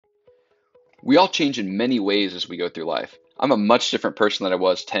We all change in many ways as we go through life. I'm a much different person than I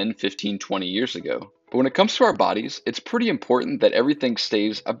was 10, 15, 20 years ago. But when it comes to our bodies, it's pretty important that everything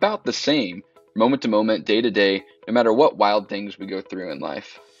stays about the same, moment to moment, day to day, no matter what wild things we go through in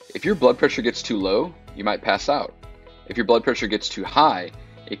life. If your blood pressure gets too low, you might pass out. If your blood pressure gets too high,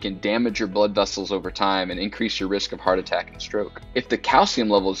 it can damage your blood vessels over time and increase your risk of heart attack and stroke. If the calcium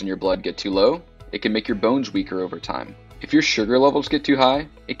levels in your blood get too low, it can make your bones weaker over time. If your sugar levels get too high,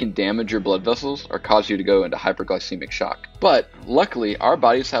 it can damage your blood vessels or cause you to go into hyperglycemic shock. But luckily, our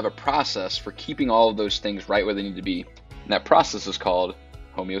bodies have a process for keeping all of those things right where they need to be, and that process is called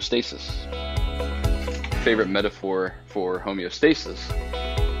homeostasis. Favorite metaphor for homeostasis.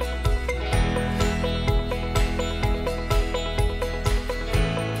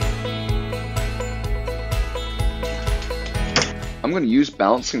 I'm going to use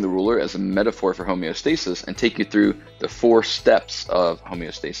balancing the ruler as a metaphor for homeostasis and take you through the 4 steps of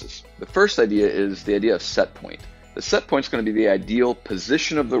homeostasis. The first idea is the idea of set point. The set point is going to be the ideal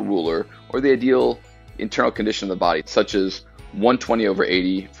position of the ruler or the ideal internal condition of the body, such as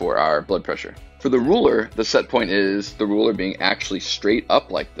 120/80 for our blood pressure. For the ruler, the set point is the ruler being actually straight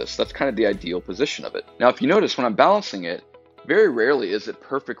up like this. That's kind of the ideal position of it. Now, if you notice, when I'm balancing it, very rarely is it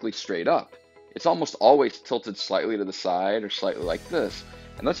perfectly straight up. It's almost always tilted slightly to the side or slightly like this.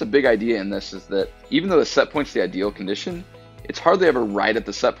 And that's a big idea in this, is that even though the set point's the ideal condition, it's hardly ever right at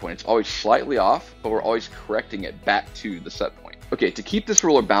the set point. It's always slightly off, but we're always correcting it back to the set point. Okay, to keep this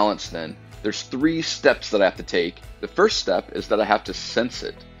ruler balanced then, there's 3 steps that I have to take. The first step is that I have to sense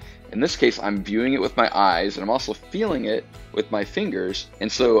it. In this case, I'm viewing it with my eyes, and I'm also feeling it with my fingers.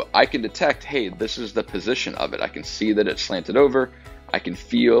 And so I can detect, hey, this is the position of it. I can see that it's slanted over. I can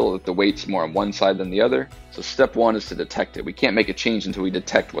feel that the weight's more on one side than the other. So step 1 is to detect it. We can't make a change until we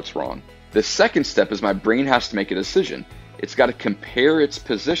detect what's wrong. The second step is my brain has to make a decision. It's got to compare its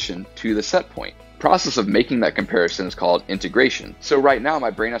position to the set point. The process of making that comparison is called integration. So right now my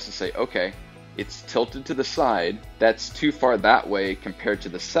brain has to say, okay, it's tilted to the side. That's too far that way compared to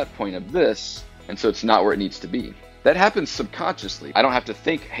the set point of this, and so it's not where it needs to be. That happens subconsciously. I don't have to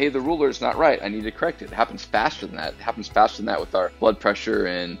think, hey, the ruler is not right, I need to correct it. It happens faster than that. It happens faster than that with our blood pressure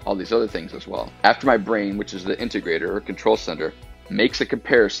and all these other things as well. After my brain, which is the integrator or control center, makes a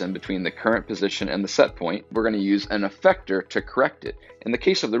comparison between the current position and the set point, we're going to use an effector to correct it. In the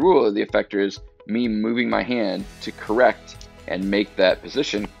case of the ruler, the effector is me moving my hand to correct and make that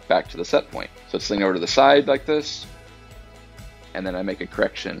position back to the set point. So it's leaning over to the side like this, and then I make a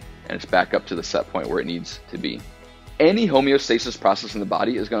correction, and it's back up to the set point where it needs to be. Any homeostasis process in the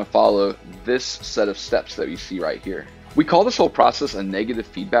body is going to follow this set of steps that we see right here. We call this whole process a negative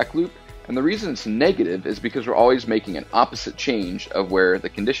feedback loop, and the reason it's negative is because we're always making an opposite change of where the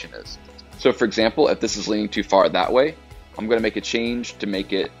condition is. So for example, if this is leaning too far that way, I'm going to make a change to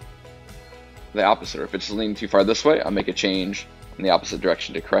make it the opposite. Or if it's leaning too far this way, I'll make a change in the opposite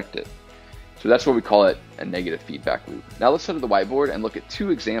direction to correct it. So that's why we call it a negative feedback loop. Now let's head to the whiteboard and look at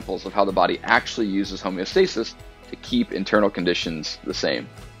 2 examples of how the body actually uses homeostasis to keep internal conditions the same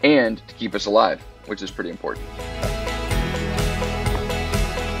and to keep us alive, which is pretty important.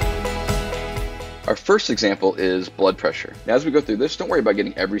 Our first example is blood pressure. Now, as we go through this, don't worry about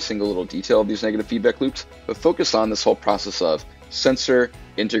getting every single little detail of these negative feedback loops, but focus on this whole process of sensor,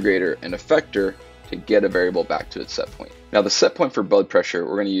 integrator, and effector to get a variable back to its set point. Now, the set point for blood pressure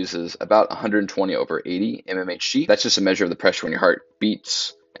we're going to use is about 120/80 mmHg. That's just a measure of the pressure when your heart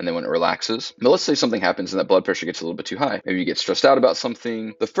beats and then when it relaxes. But let's say something happens and that blood pressure gets a little bit too high. Maybe you get stressed out about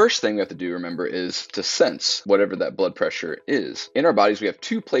something. The first thing we have to do, remember, is to sense whatever that blood pressure is. In our bodies, we have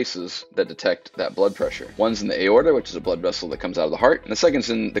 2 places that detect that blood pressure. One's in the aorta, which is a blood vessel that comes out of the heart, and the second's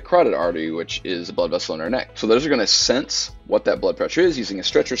in the carotid artery, which is a blood vessel in our neck. So those are going to sense what that blood pressure is using a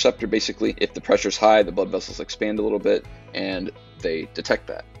stretch receptor. Basically, if the pressure's high, the blood vessels expand a little bit and they detect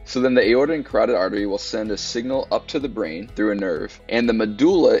that. So then the aorta and carotid artery will send a signal up to the brain through a nerve, and the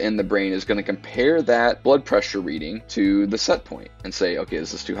medulla in the brain is going to compare that blood pressure reading to the set point and say, okay,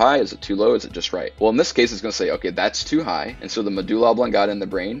 is this too high? Is it too low? Is it just right? Well, in this case, it's going to say, okay, that's too high. And so the medulla oblongata in the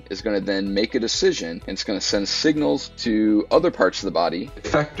brain is going to then make a decision, and it's going to send signals to other parts of the body,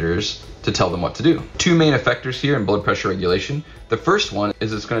 effectors, to tell them what to do. 2 main effectors here in blood pressure regulation. The first one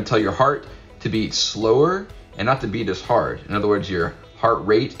is it's going to tell your heart to beat slower and not to beat as hard. In other words, your heart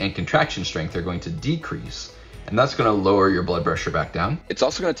rate and contraction strength are going to decrease, and that's going to lower your blood pressure back down. It's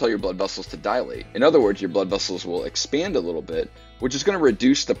also going to tell your blood vessels to dilate. In other words, your blood vessels will expand a little bit, which is going to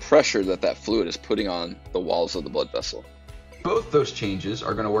reduce the pressure that fluid is putting on the walls of the blood vessel. Both those changes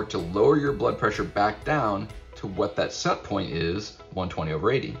are going to work to lower your blood pressure back down to what that set point is,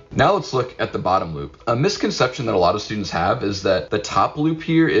 120/80. Now let's look at the bottom loop. A misconception that a lot of students have is that the top loop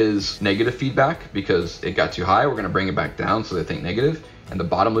here is negative feedback because it got too high, we're gonna bring it back down, so they think negative. And the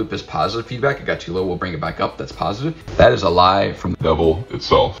bottom loop is positive feedback. It got too low, we'll bring it back up, that's positive. That is a lie from the devil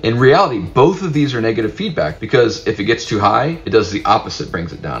itself. In reality, both of these are negative feedback because if it gets too high, it does the opposite,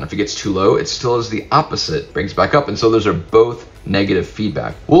 brings it down. If it gets too low, it still is the opposite, brings it back up. And so those are both negative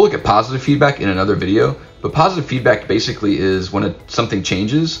feedback. We'll look at positive feedback in another video, but positive feedback basically is when something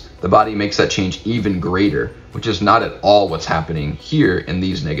changes, the body makes that change even greater, which is not at all what's happening here in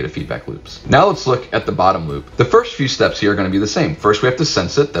these negative feedback loops. Now let's look at the bottom loop. The first few steps here are going to be the same. First, we have to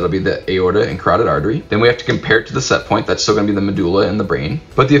sense it. That'll be the aorta and carotid artery. Then we have to compare it to the set point. That's still going to be the medulla and the brain.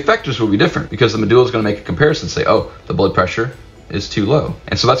 But the effectors will be different because the medulla is going to make a comparison, say, oh, the blood pressure is too low.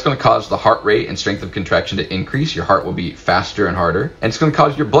 And so that's going to cause the heart rate and strength of contraction to increase. Your heart will beat faster and harder. And it's going to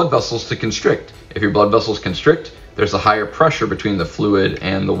cause your blood vessels to constrict. If your blood vessels constrict, there's a higher pressure between the fluid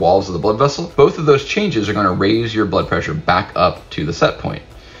and the walls of the blood vessel. Both of those changes are going to raise your blood pressure back up to the set point.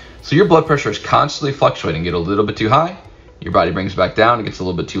 So your blood pressure is constantly fluctuating. Get a little bit too high, your body brings it back down. It gets a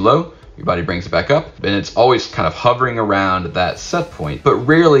little bit too low, your body brings it back up. And it's always kind of hovering around that set point, but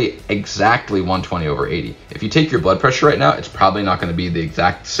rarely exactly 120/80. If you take your blood pressure right now, it's probably not going to be the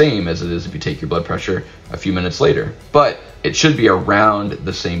exact same as it is if you take your blood pressure a few minutes later. But it should be around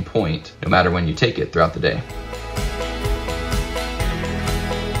the same point no matter when you take it throughout the day.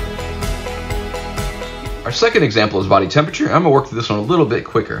 Our second example is body temperature. I'm gonna work through this one a little bit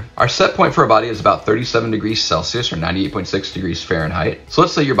quicker. Our set point for our body is about 37 degrees Celsius or 98.6 degrees Fahrenheit. So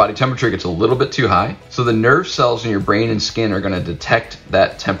let's say your body temperature gets a little bit too high. So the nerve cells in your brain and skin are gonna detect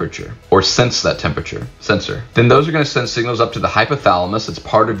that temperature or sense that temperature, sensor. Then those are gonna send signals up to the hypothalamus, it's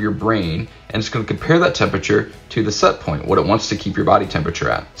part of your brain, and it's gonna compare that temperature to the set point, what it wants to keep your body temperature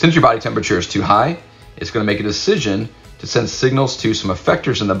at. Since your body temperature is too high, it's gonna make a decision to send signals to some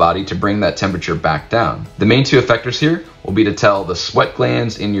effectors in the body to bring that temperature back down. The main two effectors here will be to tell the sweat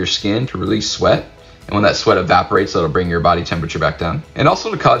glands in your skin to release sweat, and when that sweat evaporates, that'll bring your body temperature back down, and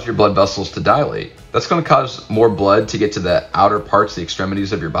also to cause your blood vessels to dilate. That's going to cause more blood to get to the outer parts, the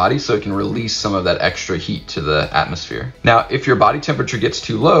extremities of your body, so it can release some of that extra heat to the atmosphere. Now, if your body temperature gets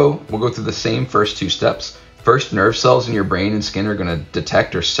too low, we'll go through the same first two steps. First, nerve cells in your brain and skin are going to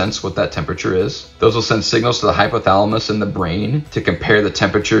detect or sense what that temperature is. Those will send signals to the hypothalamus in the brain to compare the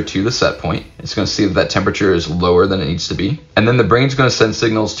temperature to the set point. It's going to see that temperature is lower than it needs to be. And then the brain's going to send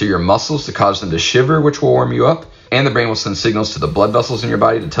signals to your muscles to cause them to shiver, which will warm you up. And the brain will send signals to the blood vessels in your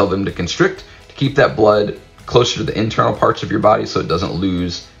body to tell them to constrict, to keep that blood closer to the internal parts of your body so it doesn't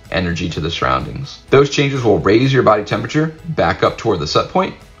lose energy to the surroundings. Those changes will raise your body temperature back up toward the set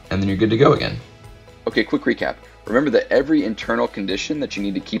point, and then you're good to go again. Okay, quick recap. Remember that every internal condition that you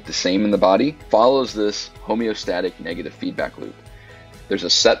need to keep the same in the body follows this homeostatic negative feedback loop. There's a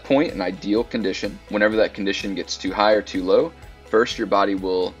set point, an ideal condition. Whenever that condition gets too high or too low, first your body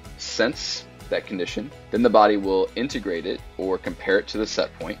will sense that condition, then the body will integrate it or compare it to the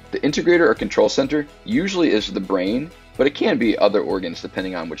set point. The integrator or control center usually is the brain, but it can be other organs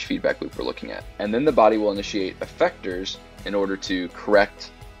depending on which feedback loop we're looking at. And then the body will initiate effectors in order to correct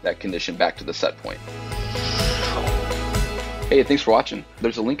that condition back to the set point. Hey, thanks for watching.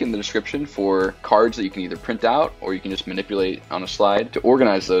 There's a link in the description for cards that you can either print out or you can just manipulate on a slide to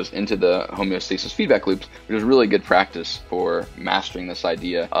organize those into the homeostasis feedback loops, which is really good practice for mastering this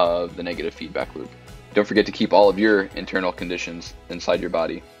idea of the negative feedback loop. Don't forget to keep all of your internal conditions inside your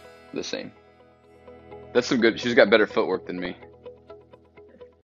body the same. That's some good, she's got better footwork than me.